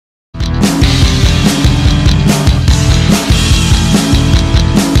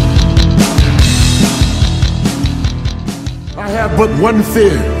have but one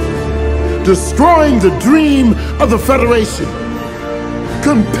fear: destroying the dream of the Federation.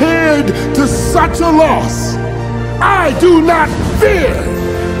 Compared to such a loss, I do not fear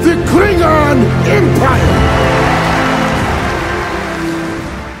the Klingon Empire.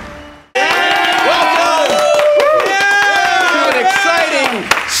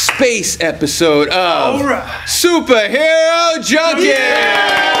 Space episode of Superhero Junkies!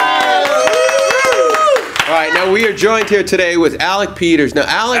 All right, now we are joined here today with Alec Peters. Now,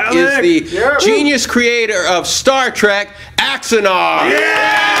 Alec is the genius creator of Star Trek, Axanar.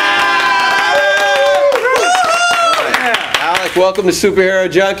 Alec, welcome to Superhero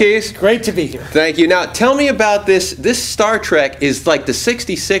Junkies. Great to be here. Thank you. Now, tell me about this. This Star Trek is like the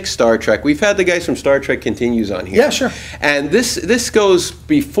 '66 Star Trek. We've had the guys from Star Trek Continues on here. Yeah, sure. And this goes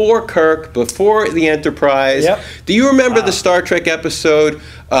before Kirk, before the Enterprise. Yep. Do you remember the Star Trek episode,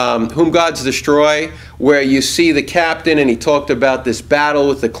 Whom Gods Destroy, where you see the captain and he talked about this battle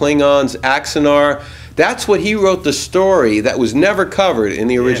with the Klingons, Axanar? That's what he wrote the story that was never covered in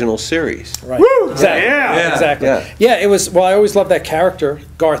the original series. Right. Woo! Exactly. Yeah. Exactly. Yeah. It was. Well, I always loved that character,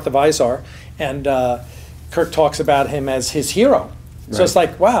 Garth of Izar, and Kirk talks about him as his hero. So it's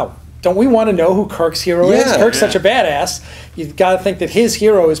like, wow, don't we want to know who Kirk's hero is? Kirk's such a badass. You've got to think that his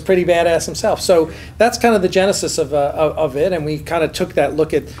hero is pretty badass himself. So that's kind of the genesis of it, and we kind of took that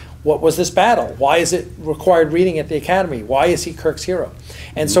look at what was this battle? Why is it required reading at the Academy? Why is he Kirk's hero?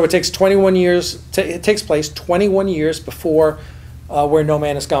 And so it takes 21 years. It takes place 21 years before Where No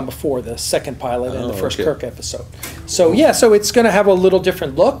Man Has Gone Before, the second pilot and the first Kirk episode. So yeah, so it's going to have a little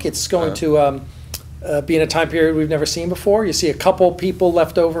different look. It's going to be in a time period we've never seen before. You see a couple people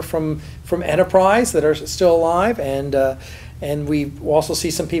left over from Enterprise that are still alive, and we also see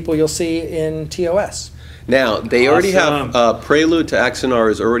some people you'll see in TOS. Now, they already have Prelude to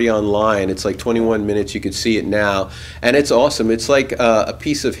Axanar is already online. It's like 21 minutes. You could see it now. And it's awesome. It's like a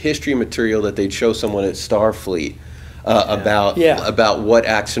piece of history material that they'd show someone at Starfleet about what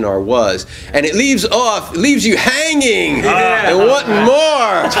Axanar was. And it leaves you hanging and wanting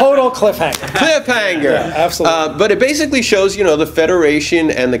more. Total cliffhanger. Cliffhanger. Yeah, absolutely. But it basically shows, you know, the Federation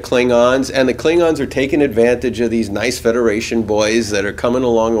and the Klingons are taking advantage of these nice Federation boys that are coming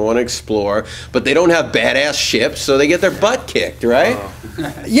along and want to explore, but they don't have badass ships, so they get their butt kicked, right?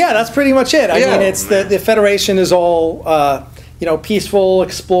 Yeah, that's pretty much it. I mean, it's the Federation is all, you know, peaceful,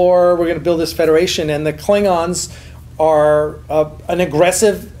 explore, we're going to build this Federation, and the Klingons are an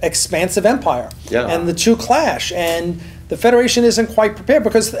aggressive, expansive empire. And the two clash, and the Federation isn't quite prepared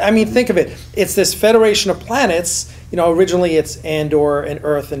because, I mean, think of it. It's this Federation of planets. You know, originally it's Andor and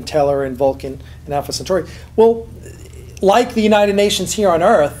Earth and Teller and Vulcan and Alpha Centauri. Well, like the United Nations here on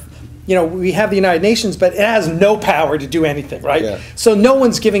Earth, you know, we have the United Nations, but it has no power to do anything, right? So no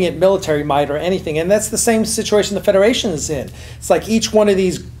one's giving it military might or anything, and that's the same situation the Federation is in. It's like each one of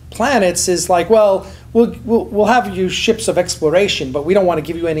these planets is like, well, we'll have you ships of exploration, but we don't want to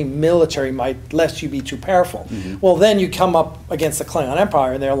give you any military might lest you be too powerful. Well, then you come up against the Klingon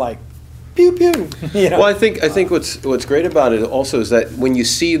Empire, and they're like, pew pew. You know? Well, I think what's great about it also is that when you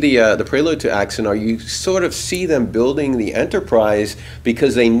see the Prelude to Axanar, you sort of see them building the Enterprise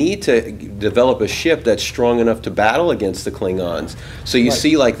because they need to develop a ship that's strong enough to battle against the Klingons. So you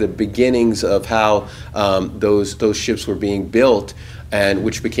see like the beginnings of how those ships were being built, and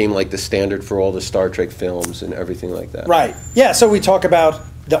which became like the standard for all the Star Trek films and everything like that. Right. Yeah. So we talk about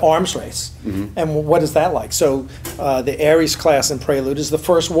the arms race, and what is that like? So the Ares class in Prelude is the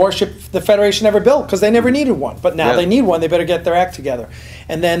first warship the Federation ever built because they never needed one, but now they need one. They better get their act together.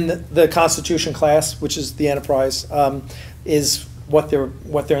 And then the Constitution class, which is the Enterprise, is what they're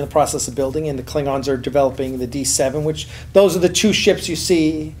in the process of building, and the Klingons are developing the D7, which those are the two ships you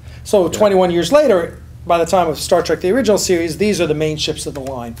see. So 21 years later, by the time of Star Trek, the original series, these are the main ships of the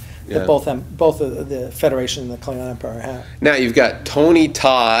line that both the Federation and the Klingon Empire have. Now you've got Tony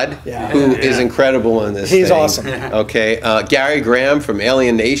Todd, who is incredible in this. He's awesome. Okay, Gary Graham from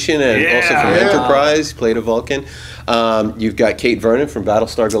Alien Nation and also from Enterprise, played a Vulcan. You've got Kate Vernon from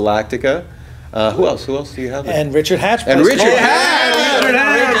Battlestar Galactica. Who else? Who else do you have there? And Richard Hatch. And Richard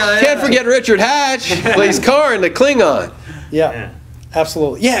Hatch. Can't forget Richard Hatch. Plays Karn, the Klingon. Yeah,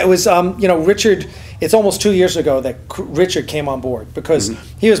 absolutely. Yeah, it was. You know, Richard. It's almost 2 years ago that Richard came on board because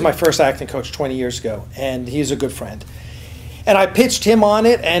he was my first acting coach 20 years ago, and he's a good friend. And I pitched him on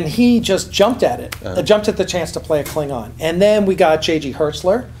it, and he just jumped at it. Jumped at the chance to play a Klingon. And then we got J.G.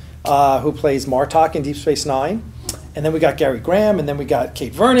 Hertzler, who plays Martok in Deep Space Nine. And then we got Gary Graham, and then we got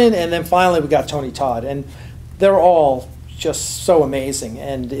Kate Vernon, and then finally we got Tony Todd. And they're all just so amazing,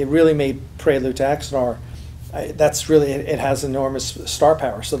 and it really made Prelude to Axanar. That's really, it has enormous star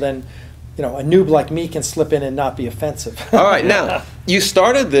power. So then a noob like me can slip in and not be offensive. All right, now you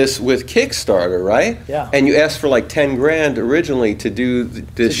started this with Kickstarter, right? Yeah. And you asked for like 10 grand originally to do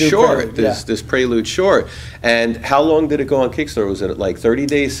this short, this Prelude short. And how long did it go on Kickstarter? Was it like 30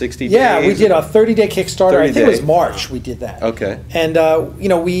 days, 60 days? Yeah, we did a 30-day Kickstarter. I think it was March we did that. Okay. And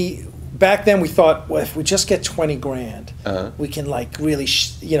back then we thought, well, if we just get 20 grand, we can like really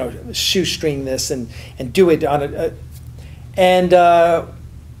shoestring this and do it on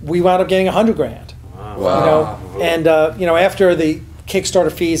we wound up getting 100 grand. Wow. And after the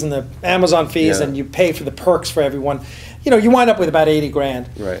Kickstarter fees and the Amazon fees, and you pay for the perks for everyone, you wind up with about 80 grand.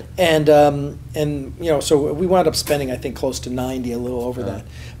 Right. And so we wound up spending, I think, close to 90, a little over that.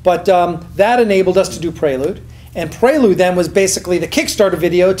 But that enabled us to do Prelude. And Prelude then was basically the Kickstarter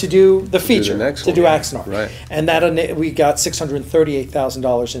video to do the feature, to do Axanar. Right. And that we got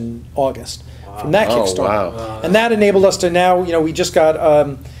 $638,000 in August from that Kickstarter. Wow. And that enabled us to now, we just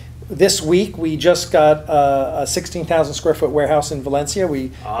got, this week, we just got a 16,000 square foot warehouse in Valencia.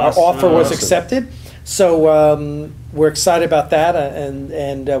 Our offer was accepted. So we're excited about that,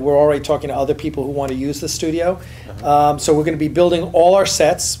 and we're already talking to other people who want to use the studio. So we're going to be building all our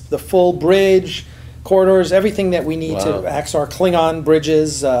sets, the full bridge, corridors, everything that we need to Axanar Klingon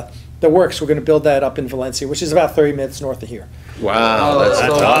bridges, the works. We're going to build that up in Valencia, which is about 30 minutes north of here. Wow, that's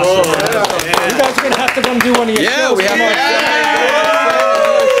awesome. You guys are going to have to come do one of your shows. We have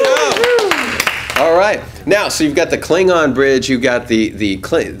All right. Now, so you've got the Klingon bridge. You've got not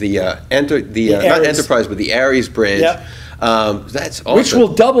Enterprise, but the Ares bridge. Yep. That's awesome. Which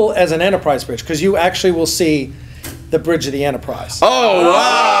will double as an Enterprise bridge, because you actually will see the bridge of the Enterprise. Oh,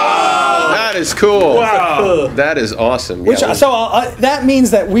 wow. That is cool. Wow. That is awesome. That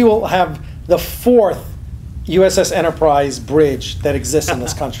means that we will have the 4th USS Enterprise bridge that exists in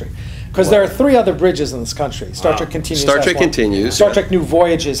this country. Because there are 3 other bridges in this country. Star Trek Continues. Star Trek New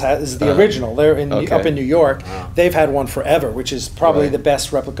Voyages is the original. They're up in New York. They've had one forever, which is probably the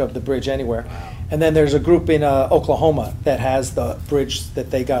best replica of the bridge anywhere. And then there's a group in Oklahoma that has the bridge that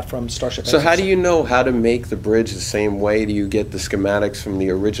they got from Starship. So how do you know how to make the bridge the same way? Do you get the schematics from the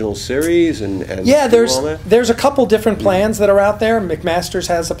original series and yeah, there's a couple different plans that are out there. McMaster's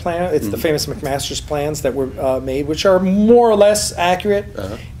has a plan. It's the famous McMaster's plans that were made, which are more or less accurate.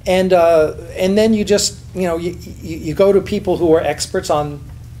 And then you just you go to people who are experts on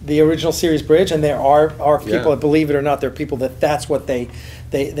the original series bridge, and there are people, believe it or not, there are people that's what they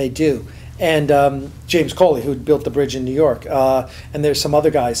do. And James Coley, who built the bridge in New York, and there's some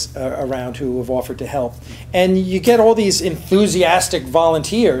other guys around who have offered to help. And you get all these enthusiastic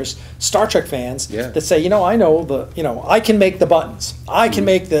volunteers, Star Trek fans, that say, I know I can make the buttons, I can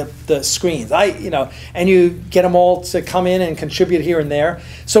make the screens, and you get them all to come in and contribute here and there.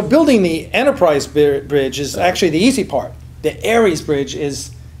 So building the Enterprise bridge is actually the easy part. The Ares bridge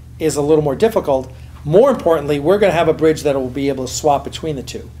is a little more difficult. More importantly, we're going to have a bridge that will be able to swap between the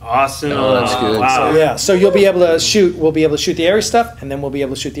two. Awesome. Oh, that's good. Wow. So you'll be able to shoot, we'll be able to shoot the Ares stuff, and then we'll be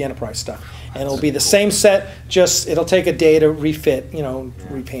able to shoot the Enterprise stuff. And it'll be the same set, just it'll take a day to refit,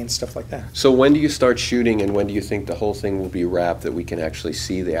 repaint, stuff like that. So when do you start shooting, and when do you think the whole thing will be wrapped that we can actually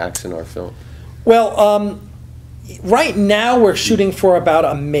see the Axanar film? Well, right now we're shooting for about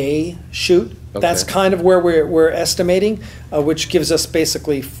a May shoot. Okay. That's kind of where we're estimating, which gives us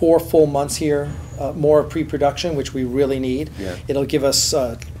basically 4 full months here, more pre-production, which we really need. It'll give us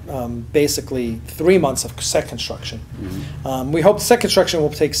basically 3 months of set construction. We hope set construction will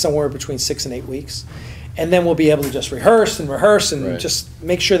take somewhere between 6 and 8 weeks. And then we'll be able to just rehearse and just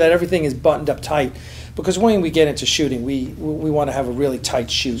make sure that everything is buttoned up tight. Because when we get into shooting, we want to have a really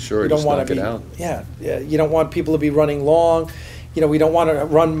tight shoot. Sure, we don't want to be, you don't want people to be running long. We don't want to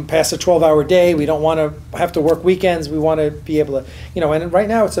run past a 12-hour day. We don't want to have to work weekends. We want to be able to, and right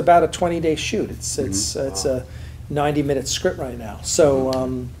now it's about a 20-day shoot. It's a 90-minute script right now. So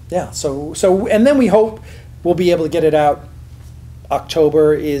and then we hope we'll be able to get it out.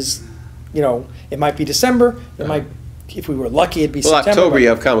 October is, it might be December. It might, if we were lucky, it'd be September. October, you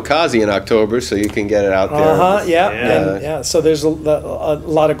have Kamikaze in October, so you can get it out there. So there's a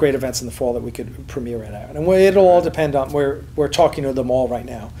lot of great events in the fall that we could premiere it at. And it'll all depend on, we're talking to them all right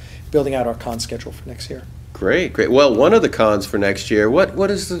now, building out our con schedule for next year. Great. Well, one of the cons for next year, what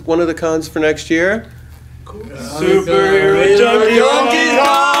is one of the cons for next year? Superhero Junkies!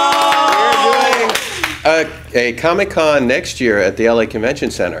 A Comic-Con next year at the LA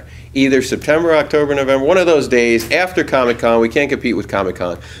Convention Center. Either September, October, November, one of those days after Comic-Con. We can't compete with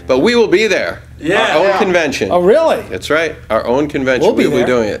Comic-Con, but we will be there. Our own convention. Oh, really? That's right. Our own convention. We'll be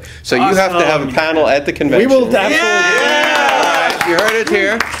doing it. So you have to have a panel at the convention. We will absolutely. You heard it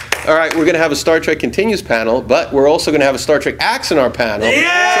here. All right, we're going to have a Star Trek Continues panel, but we're also going to have a Star Trek Axanar panel.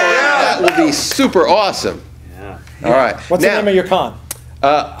 Yeah! So that will be super awesome. Yeah. All right. What's the name of your con?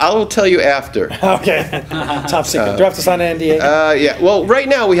 I will tell you after. Okay. Top secret. Do I have to sign an NDA? Yeah. Well, right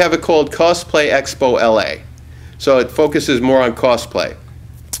now we have it called Cosplay Expo LA. So it focuses more on cosplay.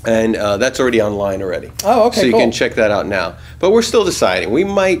 And that's already online already. Oh, okay, So you cool. can check that out now. But we're still deciding. We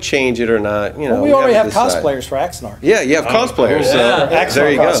might change it or not. You know, well, we already have decide. cosplayers for Axanar. Yeah, you have cosplayers. So Axanar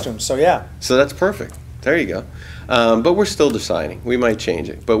there you costumes. So yeah. So that's perfect. There you go. But we're still deciding. We might change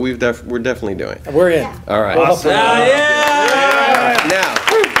it, but we're definitely doing it. We're in. All right. Awesome. Now,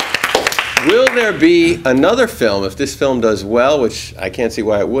 will there be another film if this film does well, which I can't see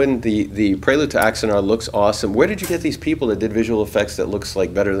why it wouldn't? The Prelude to Axanar looks awesome. Where did you get these people that did visual effects that looks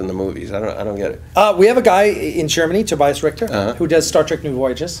like better than the movies? I don't get it. We have a guy in Germany, Tobias Richter, who does Star Trek New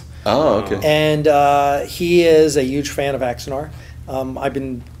Voyages. Oh, okay. And he is a huge fan of Axanar. I've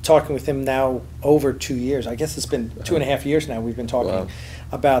been talking with him now over 2 years. I guess it's been 2.5 years now we've been talking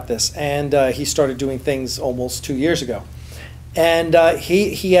about this. And he started doing things almost 2 years ago. And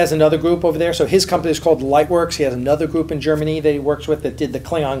he has another group over there. So his company is called Lightworks. He has another group in Germany that he works with that did the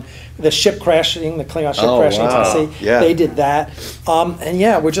Klingon, the ship crashing, the Klingon ship crashing into the sea. Yeah. They did that. And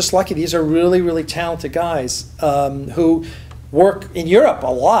yeah, we're just lucky. These are really, really talented guys who work in Europe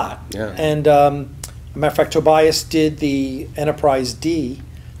a lot. Yeah. And as a matter of fact, Tobias did the Enterprise D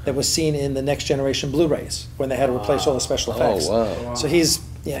that was seen in the Next Generation Blu-rays when they had to replace all the special effects. Oh, wow. So he's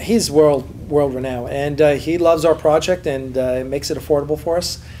world renowned, and he loves our project and makes it affordable for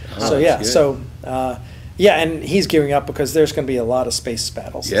us. So yeah, good. And he's gearing up because there's going to be a lot of space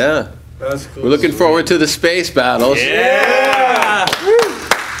battles. Yeah, that's cool. We're looking forward to the space battles. Yeah.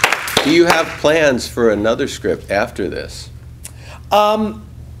 Do you have plans for another script after this?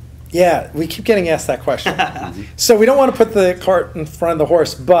 Yeah, we keep getting asked that question. So we don't want to put the cart in front of the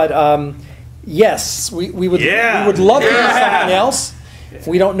horse, but yes, we would love to do something else.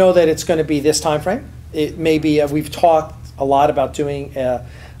 We don't know that it's going to be this time frame. It may be, we've talked a lot about doing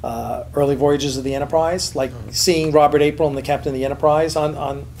early voyages of the Enterprise, like seeing Robert April and the Captain of the Enterprise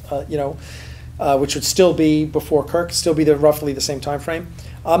on which would still be before Kirk, still be roughly the same time frame.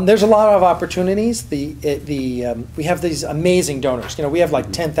 There's a lot of opportunities. We have these amazing donors. We have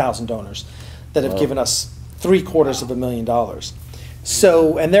like 10,000 donors that have given us $750,000.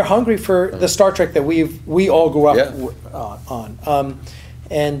 So, and they're hungry for the Star Trek that we all grew up on.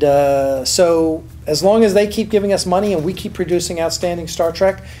 So as long as they keep giving us money and we keep producing outstanding Star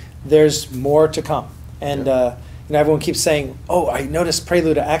Trek, there's more to come. And everyone keeps saying, "Oh, I noticed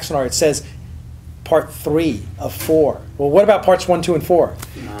Prelude to Axanar. It says Part 3 of 4. Well, what about Parts 1, 2, and 4?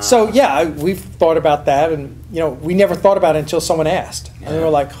 So yeah, we've thought about that, and we never thought about it until someone asked, and we were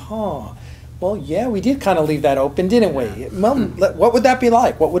like, "Huh." Well, yeah, we did kind of leave that open, didn't we? Well, what would that be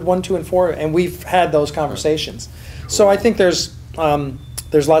like? What would 1, 2, and 4? And we've had those conversations. So I think there's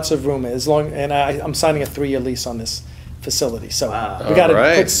lots of room and I'm signing a 3-year lease on this facility. So we got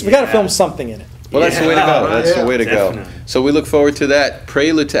to film something in it. Well, that's the way to go. That's the way to go. So we look forward to that.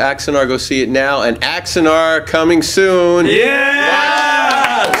 Prelude to Axanar. Go see it now. And Axanar coming soon.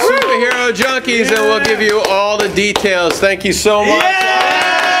 Yeah! Superhero Junkies, and we'll give you all the details. Thank you so much.